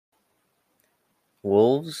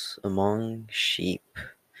Wolves among sheep.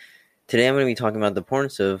 Today I'm going to be talking about the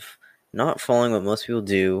importance of not following what most people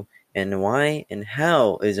do and why and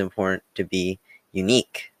how it is important to be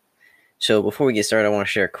unique. So before we get started, I want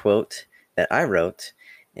to share a quote that I wrote,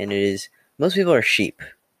 and it is, most people are sheep.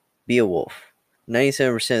 Be a wolf.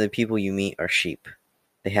 97% of the people you meet are sheep.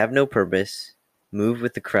 They have no purpose, move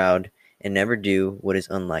with the crowd, and never do what is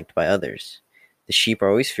unliked by others. The sheep are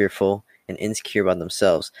always fearful and insecure about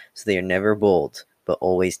themselves, so they are never bold, but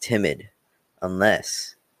always timid,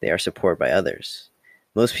 unless they are supported by others.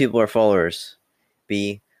 Most people are followers.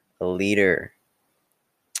 Be a leader.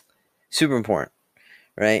 Super important,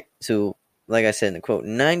 right? So, like I said in the quote,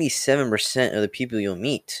 97% of the people you'll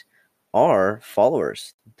meet are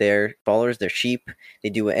followers. They're followers, they're sheep. They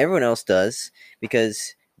do what everyone else does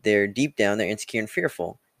because they're deep down, they're insecure and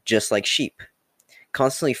fearful, just like sheep.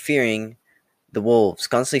 Constantly fearing the wolves,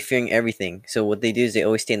 constantly fearing everything. So what they do is they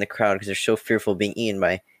always stay in the crowd because they're so fearful of being eaten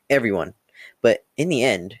by everyone. But in the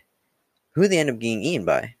end, who they end up getting eaten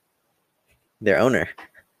by? Their owner.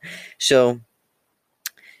 So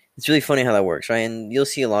it's really funny how that works, right? And you'll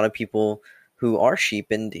see a lot of people who are sheep,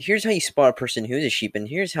 and here's how you spot a person who is a sheep, and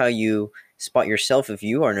here's how you spot yourself if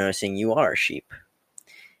you are noticing you are a sheep.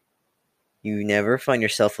 You never find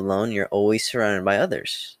yourself alone, you're always surrounded by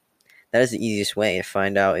others. That is the easiest way to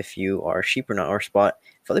find out if you are a sheep or not, or spot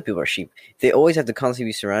if other people are sheep. They always have to constantly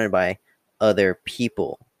be surrounded by other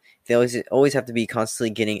people. They always have to be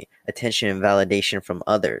constantly getting attention and validation from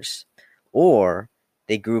others. Or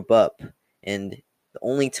they group up, and the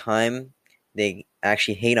only time they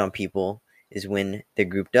actually hate on people is when they're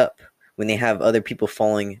grouped up, when they have other people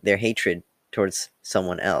following their hatred towards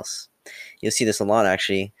someone else. You'll see this a lot,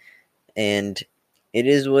 actually, and it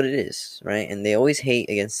is what it is, right? And they always hate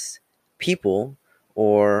against people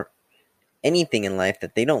or anything in life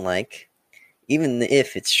that they don't like, even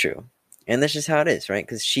if it's true. And that's just how it is, right?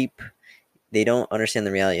 Because sheep, they don't understand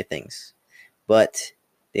the reality of things, but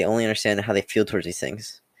they only understand how they feel towards these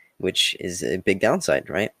things, which is a big downside,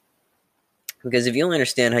 right? Because if you only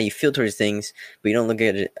understand how you feel towards things, but you don't look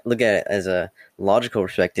at it as a logical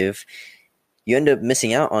perspective, you end up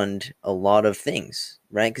missing out on a lot of things,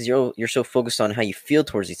 right? Because you're so focused on how you feel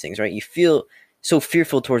towards these things, right? You feel so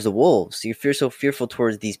fearful towards the wolves. You feel so fearful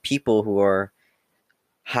towards these people who are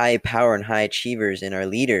high power and high achievers and are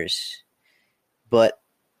leaders. But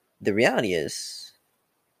the reality is,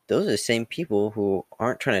 those are the same people who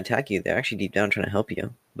aren't trying to attack you. They're actually deep down trying to help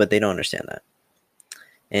you, but they don't understand that.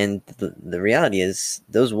 And the reality is,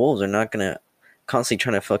 those wolves are not going to constantly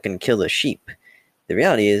trying to fucking kill the sheep. The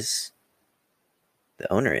reality is,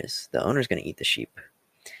 the owner is. The owner's going to eat the sheep.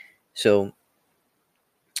 So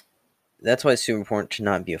that's why it's super important to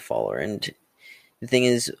not be a follower. And the thing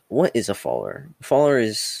is, what is a follower? A follower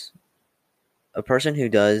is a person who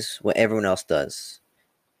does what everyone else does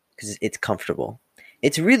because it's comfortable.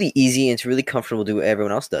 It's really easy and it's really comfortable to do what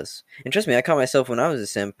everyone else does. And trust me, I caught myself when I was a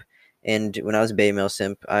simp, and when I was a beta male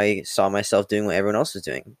simp, I saw myself doing what everyone else was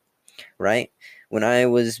doing, right? When I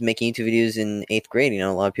was making YouTube videos in 8th grade,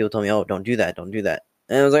 a lot of people told me, oh, don't do that, don't do that.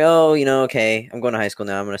 And I was like, oh, okay, I'm going to high school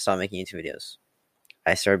now, I'm going to stop making YouTube videos.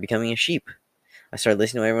 I started becoming a sheep. I started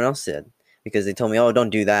listening to what everyone else said because they told me, oh, don't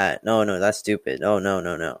do that. No, that's stupid. Oh,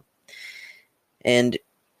 no. And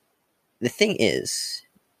the thing is,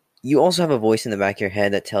 you also have a voice in the back of your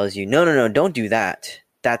head that tells you, no, don't do that.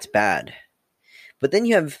 That's bad. But then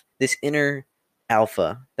you have this inner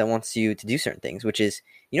alpha that wants you to do certain things, which is,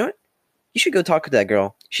 you know what? You should go talk to that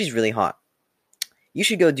girl. She's really hot. You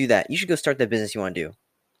should go do that. You should go start that business you want to do.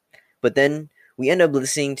 But then we end up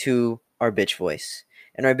listening to our bitch voice.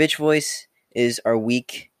 And our bitch voice is our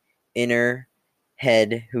weak inner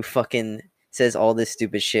head who fucking says all this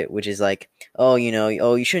stupid shit, which is like, oh,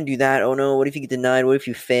 oh, you shouldn't do that. Oh no, what if you get denied? What if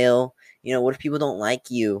you fail? What if people don't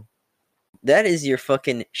like you? That is your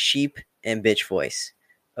fucking sheep and bitch voice.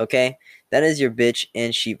 Okay? That is your bitch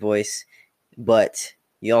and sheep voice. But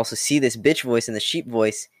you also see this bitch voice and the sheep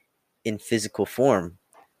voice in physical form,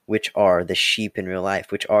 which are the sheep in real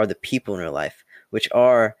life, which are the people in real life, which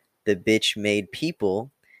are the bitch-made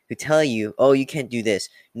people who tell you, oh, you can't do this.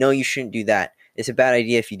 No, you shouldn't do that. It's a bad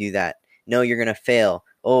idea if you do that. No, you're going to fail.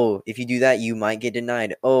 Oh, if you do that, you might get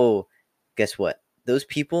denied. Oh, guess what? Those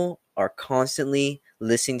people are constantly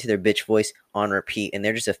listening to their bitch voice on repeat, and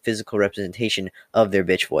they're just a physical representation of their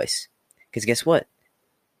bitch voice. Because guess what?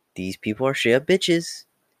 These people are straight up bitches.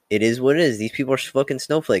 It is what it is. These people are fucking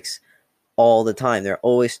snowflakes all the time. They're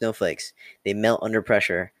always snowflakes. They melt under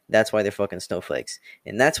pressure. That's why they're fucking snowflakes.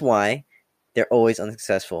 And that's why they're always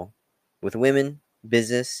unsuccessful with women,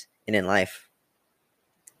 business, and in life.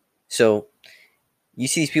 So you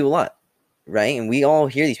see these people a lot, right? And we all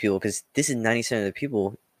hear these people because this is 97% of the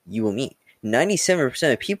people you will meet.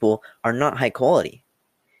 97% of people are not high quality.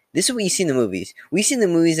 This is what you see in the movies. We see in the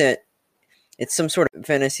movies that it's some sort of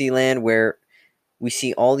fantasy land where we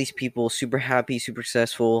see all these people super happy, super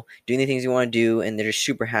successful, doing the things they want to do, and they're just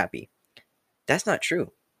super happy. That's not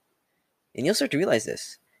true. And you'll start to realize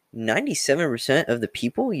this. 97% of the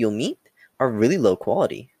people you'll meet are really low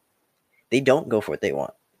quality. They don't go for what they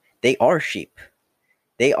want. They are sheep.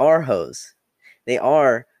 They are hoes. They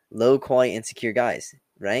are low quality, insecure guys,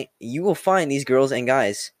 right? You will find these girls and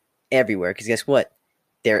guys everywhere because guess what?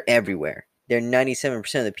 They're everywhere. They're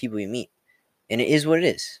 97% of the people you meet. And it is what it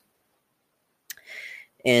is.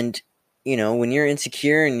 And, you know, when you're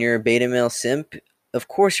insecure and you're a beta male simp, of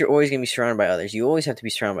course you're always going to be surrounded by others. You always have to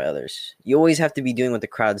be surrounded by others. You always have to be doing what the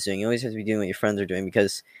crowd's doing. You always have to be doing what your friends are doing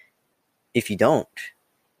because if you don't,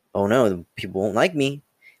 oh no, people won't like me.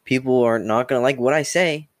 People are not going to like what I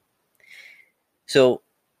say. So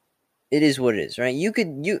it is what it is, right?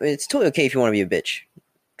 It's totally okay if you want to be a bitch.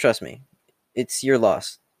 Trust me. It's your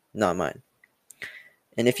loss, not mine.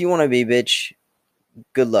 And if you want to be a bitch,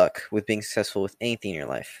 good luck with being successful with anything in your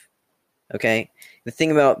life. Okay? The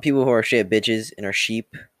thing about people who are shit bitches and are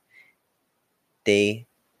sheep, they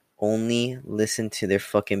only listen to their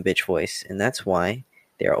fucking bitch voice. And that's why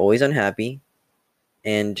they're always unhappy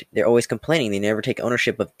and they're always complaining. They never take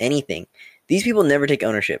ownership of anything. These people never take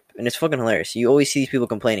ownership. And it's fucking hilarious. You always see these people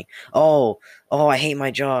complaining. Oh, I hate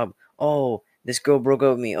my job. Oh, this girl broke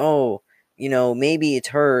up with me. Oh, you know, maybe it's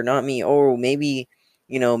her, not me. Oh, maybe,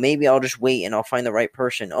 you know, maybe I'll just wait and I'll find the right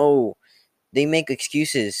person. Oh, they make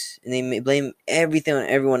excuses and they blame everything on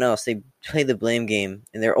everyone else. They play the blame game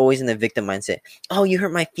and they're always in the victim mindset. Oh, you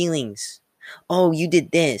hurt my feelings. Oh, you did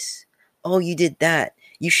this. Oh, you did that.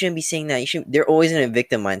 You shouldn't be saying that. They're always in a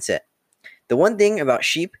victim mindset. The one thing about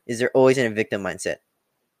sheep is they're always in a victim mindset.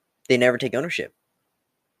 They never take ownership.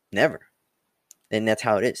 Never. And that's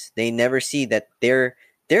how it is. They never see that they're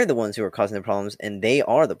the ones who are causing the problems and they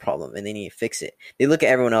are the problem and they need to fix it. They look at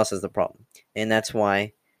everyone else as the problem. And that's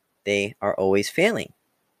why they are always failing.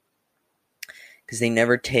 Because they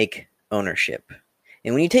never take ownership.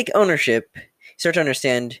 And when you take ownership, you start to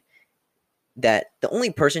understand that the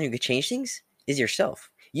only person who could change things is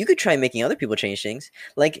yourself. You could try making other people change things.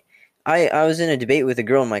 Like, I was in a debate with a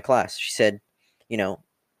girl in my class. She said, you know,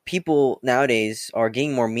 people nowadays are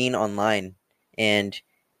getting more mean online. And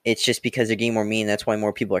it's just because they're getting more mean. That's why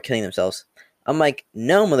more people are killing themselves. I'm like,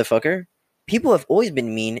 no, motherfucker. People have always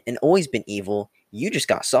been mean and always been evil. You just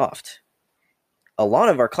got soft. A lot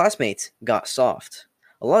of our classmates got soft.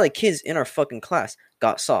 A lot of the kids in our fucking class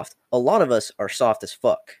got soft. A lot of us are soft as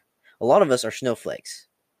fuck. A lot of us are snowflakes.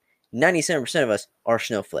 97% of us are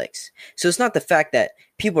snowflakes. So it's not the fact that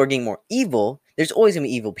people are getting more evil. There's always going to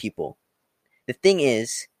be evil people. The thing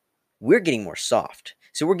is, we're getting more soft.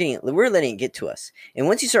 So we're letting it get to us. And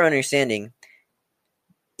once you start understanding,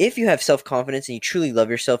 if you have self-confidence and you truly love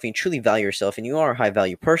yourself and you truly value yourself and you are a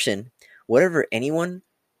high-value person, whatever anyone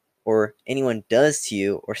does to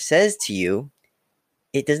you or says to you,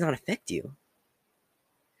 it does not affect you.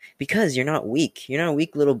 Because you're not weak. You're not a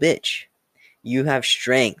weak little bitch. You have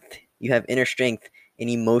strength. You have inner strength and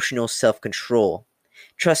emotional self-control.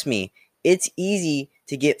 Trust me, it's easy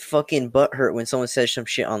to get fucking butthurt when someone says some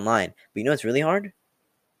shit online. But you know what's really hard?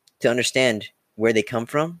 To understand where they come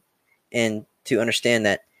from and to understand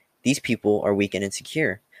that these people are weak and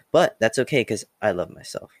insecure. But that's okay because I love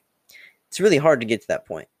myself. It's really hard to get to that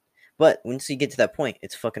point. But once you get to that point,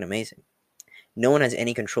 it's fucking amazing. No one has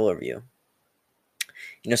any control over you.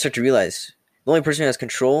 You know, start to realize the only person who has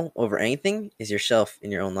control over anything is yourself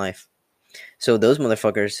in your own life. So those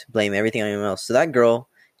motherfuckers blame everything on anyone else. So that girl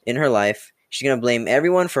in her life, she's going to blame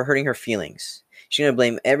everyone for hurting her feelings. She's going to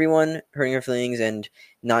blame everyone hurting her feelings and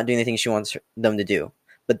not doing the things she wants them to do.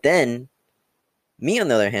 But then, me on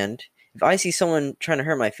the other hand, if I see someone trying to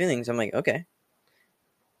hurt my feelings, I'm like, okay.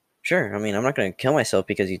 Sure, I mean, I'm not going to kill myself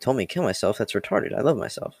because you told me to kill myself. That's retarded. I love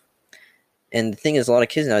myself. And the thing is, a lot of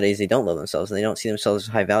kids nowadays, they don't love themselves and they don't see themselves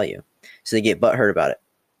as high value. So they get butthurt about it.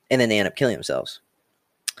 And then they end up killing themselves.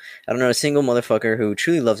 I don't know a single motherfucker who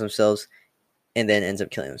truly loves themselves and then ends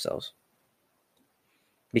up killing themselves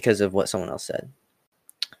because of what someone else said.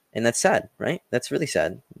 And that's sad, right? That's really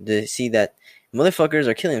sad to see that motherfuckers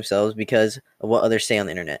are killing themselves because of what others say on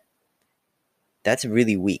the internet. That's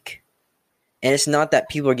really weak. And it's not that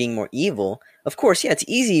people are getting more evil. Of course, yeah, it's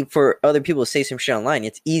easy for other people to say some shit online.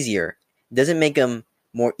 It's easier. It doesn't make them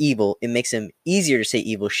more evil. It makes them easier to say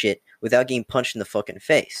evil shit without getting punched in the fucking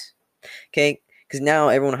face. Okay? Because now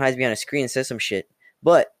everyone hides behind a screen and says some shit.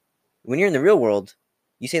 But when you're in the real world,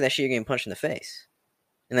 you say that shit, you're getting punched in the face.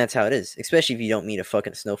 And that's how it is. Especially if you don't meet a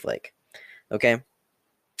fucking snowflake. Okay?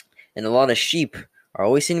 And a lot of sheep are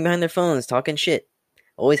always sitting behind their phones talking shit,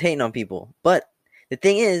 always hating on people. But the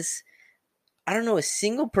thing is, I don't know a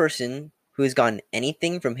single person who has gotten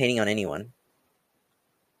anything from hating on anyone.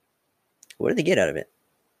 What do they get out of it?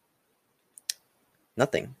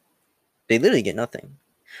 Nothing. They literally get nothing.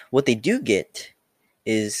 What they do get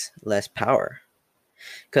is less power.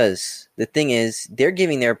 Because the thing is, they're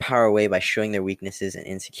giving their power away by showing their weaknesses and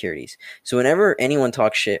insecurities. So whenever anyone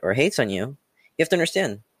talks shit or hates on you, you have to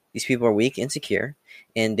understand these people are weak, insecure,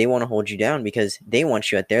 and they want to hold you down because they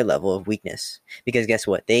want you at their level of weakness. Because guess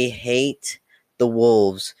what? They hate the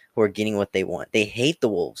wolves who are getting what they want. They hate the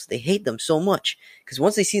wolves. They hate them so much. Because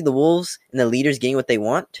once they see the wolves and the leaders getting what they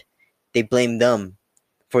want, they blame them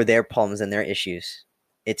for their problems and their issues.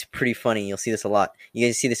 It's pretty funny. You'll see this a lot. You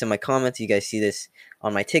guys see this in my comments. You guys see this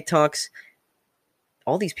on my TikToks.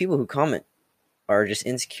 All these people who comment are just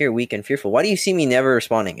insecure, weak, and fearful. Why do you see me never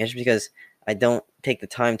responding? It's just because I don't take the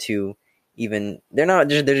time to even.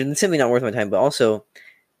 They're simply not worth my time. But also,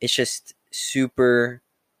 it's just super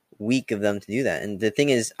weak of them to do that. And the thing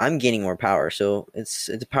is, I'm gaining more power, so it's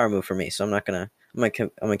a power move for me. So I'm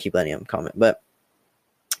gonna keep letting them comment. But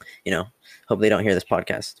hope they don't hear this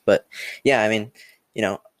podcast. But yeah, I mean,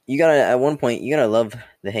 you gotta at one point you gotta love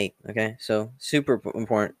the hate. Okay, so super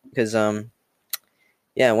important because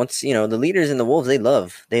once the leaders and the wolves they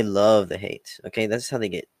love the hate. Okay, that's how they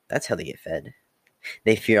get fed.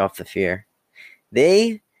 They fear off the fear.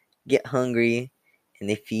 They get hungry and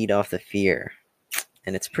they feed off the fear,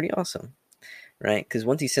 and it's pretty awesome, right? Because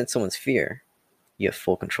once you sense someone's fear, you have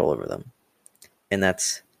full control over them, and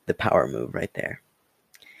that's the power move right there.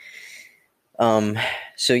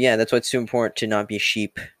 So yeah, that's why it's so important to not be a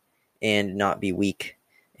sheep and not be weak.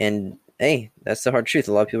 And hey, that's the hard truth.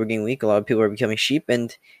 A lot of people are getting weak. A lot of people are becoming sheep,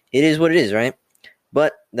 and it is what it is, right?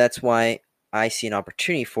 But that's why I see an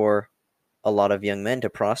opportunity for a lot of young men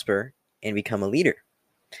to prosper and become a leader.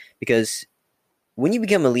 Because when you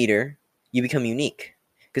become a leader, you become unique.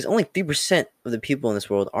 Because only 3% of the people in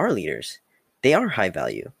this world are leaders. They are high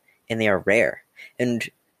value, and they are rare. And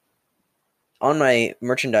on my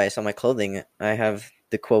merchandise, on my clothing, I have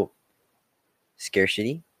the quote,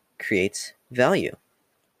 "Scarcity creates value."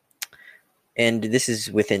 And this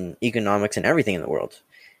is within economics and everything in the world.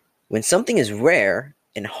 When something is rare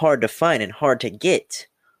and hard to find and hard to get,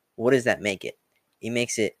 what does that make it? It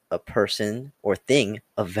makes it a person or thing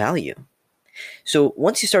of value. So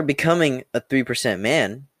once you start becoming a 3%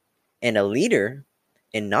 man and a leader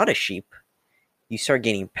and not a sheep, you start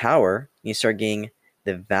gaining power. You start gaining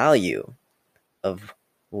the value of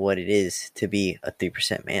what it is to be a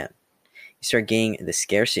 3% man. You start gaining the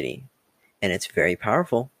scarcity, and it's very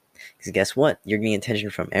powerful because guess what? You're getting attention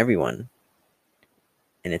from everyone,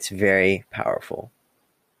 and it's very powerful.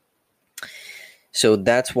 So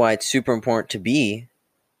that's why it's super important to be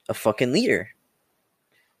a fucking leader.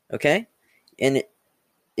 Okay? And it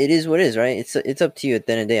is what it is, right? It's up to you at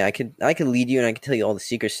the end of the day. I could lead you and I could tell you all the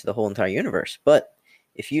secrets to the whole entire universe. But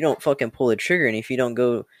if you don't fucking pull the trigger and if you don't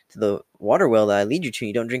go to the water well that I lead you to,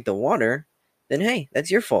 you don't drink the water, then hey,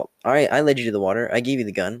 that's your fault. All right, I led you to the water. I gave you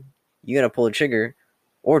the gun. You gotta pull the trigger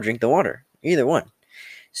or drink the water. Either one.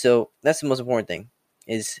 So that's the most important thing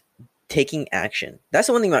is taking action. That's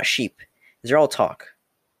the one thing about sheep is they're all talk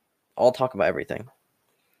about everything.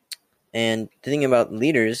 And the thing about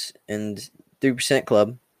leaders and 3%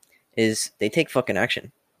 club is they take fucking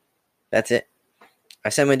action. That's it. I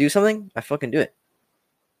say I'm gonna do something, I fucking do it.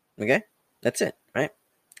 Okay? That's it, right?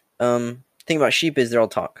 Thing about sheep is they're all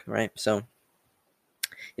talk, right? So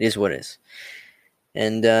it is what it is.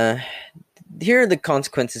 And here are the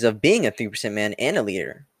consequences of being a 3% man and a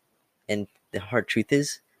leader. And the hard truth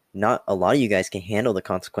is, not a lot of you guys can handle the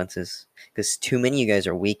consequences because too many of you guys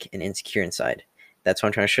are weak and insecure inside. That's what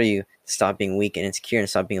I'm trying to show you. Stop being weak and insecure and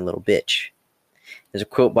stop being a little bitch. There's a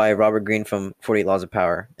quote by Robert Greene from 48 Laws of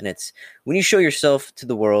Power, and it's, "When you show yourself to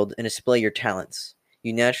the world and display your talents,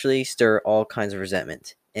 you naturally stir all kinds of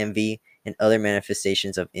resentment, envy, and other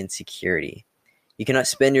manifestations of insecurity. You cannot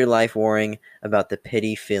spend your life worrying about the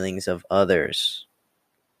petty feelings of others."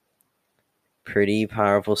 Pretty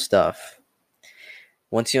powerful stuff.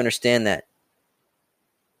 Once you understand that,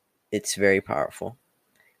 it's very powerful.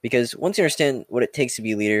 Because once you understand what it takes to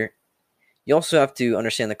be a leader, you also have to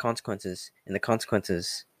understand the consequences, and the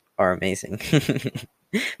consequences are amazing.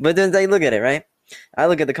 But then I look at it, right? I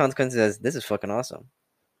look at the consequences as, this is fucking awesome,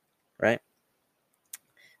 right?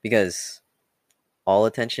 Because all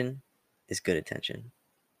attention is good attention.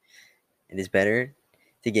 It is better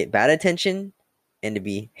to get bad attention and to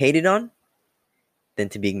be hated on than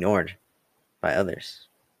to be ignored by others.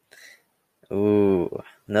 Ooh,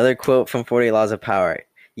 another quote from 48 Laws of Power.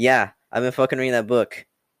 Yeah, I've been fucking reading that book.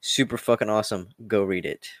 Super fucking awesome. Go read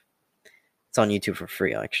it. It's on YouTube for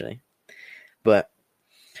free, actually. But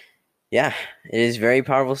yeah, it is very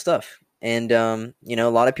powerful stuff. And a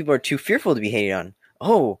lot of people are too fearful to be hated on.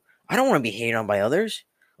 Oh, I don't want to be hated on by others.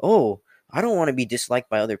 Oh, I don't want to be disliked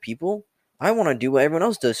by other people. I want to do what everyone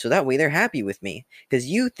else does so that way they're happy with me. Because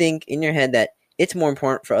you think in your head that it's more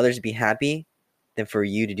important for others to be happy than for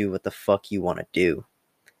you to do what the fuck you want to do.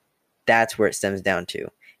 That's where it stems down to.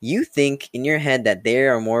 You think in your head that they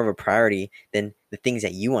are more of a priority than the things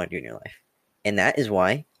that you want to do in your life. And that is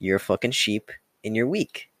why you're a fucking sheep and you're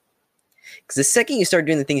weak. Because the second you start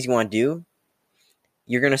doing the things you want to do,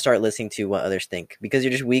 you're going to start listening to what others think. Because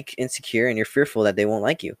you're just weak, insecure, and you're fearful that they won't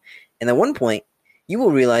like you. And at one point, you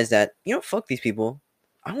will realize that, fuck these people.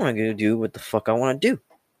 I want to go do what the fuck I want to do.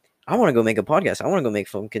 I want to go make a podcast. I want to go make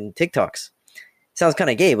fucking TikToks. Sounds kind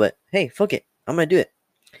of gay, but hey, fuck it. I'm going to do it.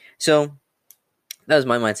 So that was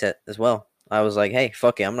my mindset as well. I was like, hey,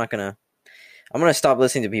 fuck it. I'm going to stop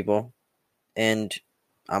listening to people and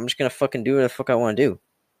I'm just going to fucking do what the fuck I want to do.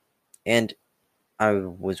 And I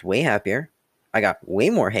was way happier. I got way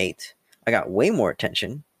more hate. I got way more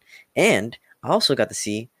attention. And I also got to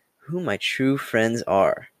see who my true friends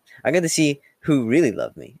are. I got to see who really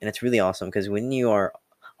love me. And it's really awesome because when you are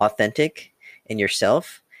authentic and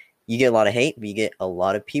yourself, you get a lot of hate, but you get a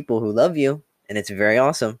lot of people who love you. And it's very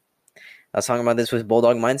awesome. I was talking about this with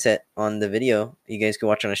Bulldog Mindset on the video. You guys can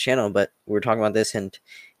watch on his channel, but we were talking about this and,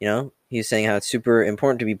 he was saying how it's super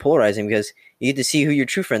important to be polarizing because you get to see who your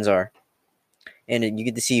true friends are. And you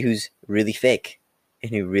get to see who's really fake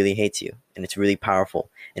and who really hates you. And it's really powerful.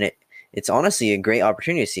 And it's honestly a great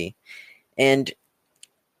opportunity to see. And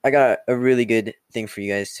I got a really good thing for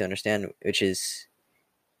you guys to understand, which is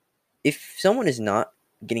if someone is not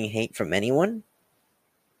getting hate from anyone,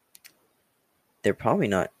 they're probably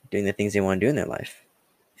not doing the things they want to do in their life.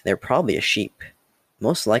 They're probably a sheep.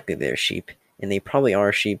 Most likely they're a sheep. And they probably are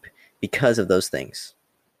a sheep because of those things.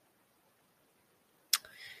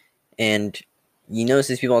 And you notice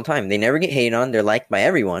these people all the time. They never get hated on. They're liked by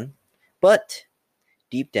everyone. But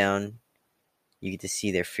deep down, you get to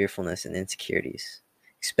see their fearfulness and insecurities.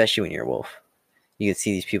 Especially when you're a wolf. You can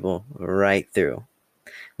see these people right through.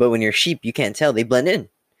 But when you're a sheep, you can't tell. They blend in.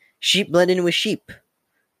 Sheep blend in with sheep.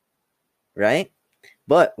 Right?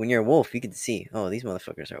 But when you're a wolf, you get to see, oh, these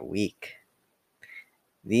motherfuckers are weak.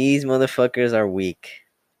 These motherfuckers are weak.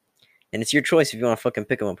 And it's your choice if you want to fucking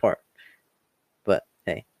pick them apart. But,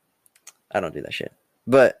 hey, I don't do that shit.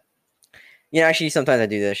 But, actually, sometimes I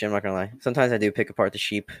do that shit, I'm not gonna lie. Sometimes I do pick apart the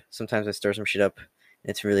sheep. Sometimes I stir some shit up.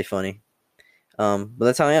 It's really funny. But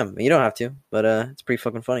that's how I am. You don't have to, but it's pretty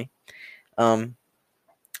fucking funny. But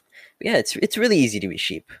yeah, it's really easy to be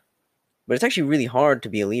sheep. But it's actually really hard to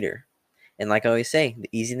be a leader. And like I always say, the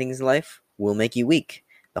easy things in life will make you weak.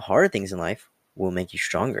 The harder things in life will make you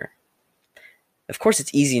stronger. Of course,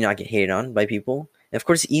 it's easy to not get hated on by people. And of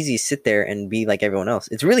course, it's easy to sit there and be like everyone else.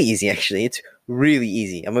 It's really easy, actually. It's really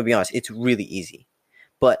easy. I'm going to be honest. It's really easy.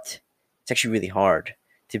 But it's actually really hard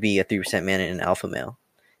to be a 3% man and an alpha male.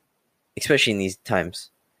 Especially in these times.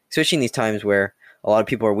 Especially in these times where a lot of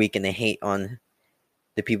people are weak and they hate on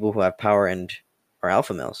the people who have power and are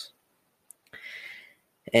alpha males.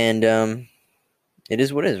 And it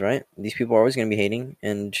is what it is, right? These people are always going to be hating.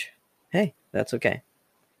 And hey, that's okay.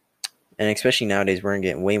 And especially nowadays, we're going to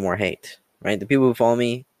get way more hate. Right? The people who follow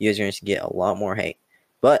me, you guys are going to get a lot more hate.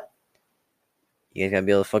 But you guys got to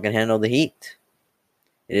be able to fucking handle the heat.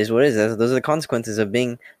 It is what it is. Those are the consequences of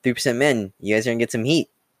being 3% men. You guys are going to get some heat.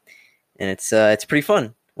 And it's pretty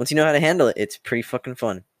fun. Once you know how to handle it, it's pretty fucking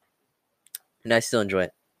fun. And I still enjoy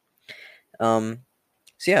it. So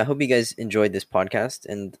yeah, I hope you guys enjoyed this podcast.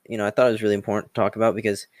 And, I thought it was really important to talk about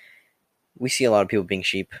because we see a lot of people being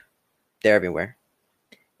sheep. They're everywhere.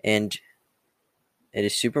 And it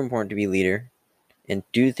is super important to be a leader and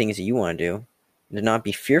do the things that you want to do. To not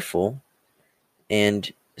be fearful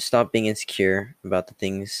and stop being insecure about the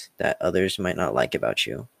things that others might not like about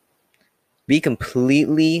you. Be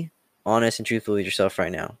completely honest and truthful with yourself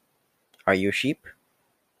right now. Are you a sheep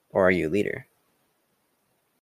or are you a leader?